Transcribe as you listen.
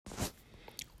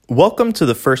Welcome to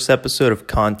the first episode of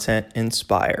Content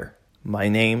Inspire. My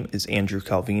name is Andrew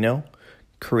Calvino,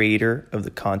 creator of the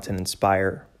Content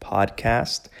Inspire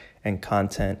podcast and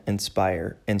Content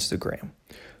Inspire Instagram,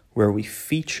 where we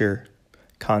feature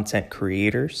content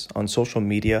creators on social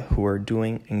media who are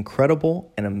doing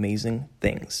incredible and amazing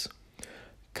things.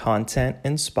 Content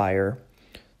Inspire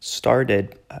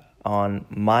started on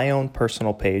my own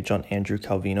personal page on Andrew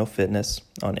Calvino Fitness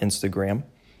on Instagram.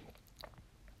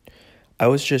 I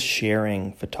was just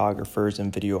sharing photographers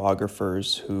and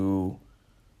videographers who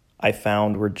I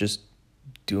found were just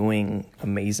doing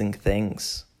amazing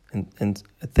things and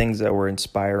things that were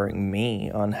inspiring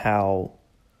me on how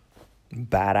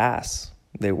badass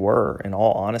they were, in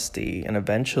all honesty. And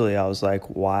eventually I was like,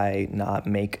 why not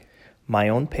make my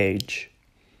own page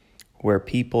where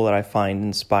people that I find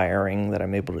inspiring, that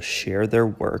I'm able to share their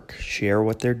work, share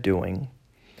what they're doing.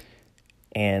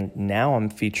 And now I'm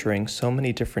featuring so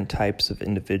many different types of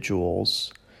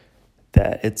individuals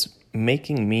that it's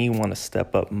making me want to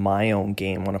step up my own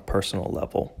game on a personal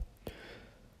level.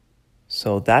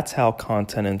 So that's how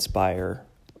Content Inspire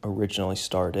originally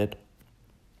started.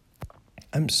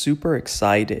 I'm super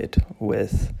excited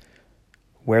with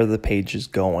where the page is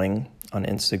going on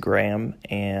Instagram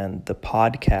and the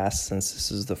podcast. Since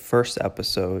this is the first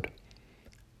episode,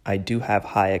 I do have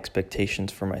high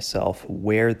expectations for myself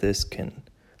where this can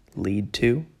lead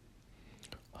to.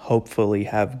 Hopefully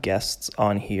have guests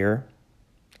on here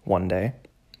one day.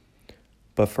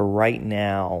 But for right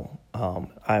now,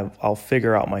 I'll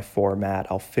figure out my format.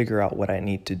 I'll figure out what I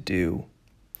need to do.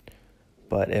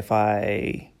 But if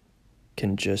I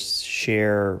can just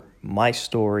share my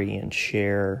story and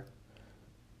share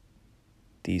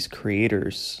these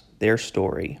creators, their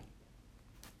story,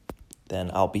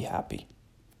 then I'll be happy.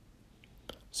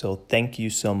 So thank you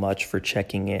so much for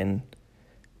checking in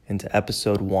into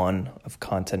episode 1 of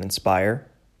Content Inspire,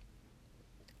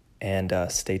 and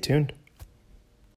stay tuned.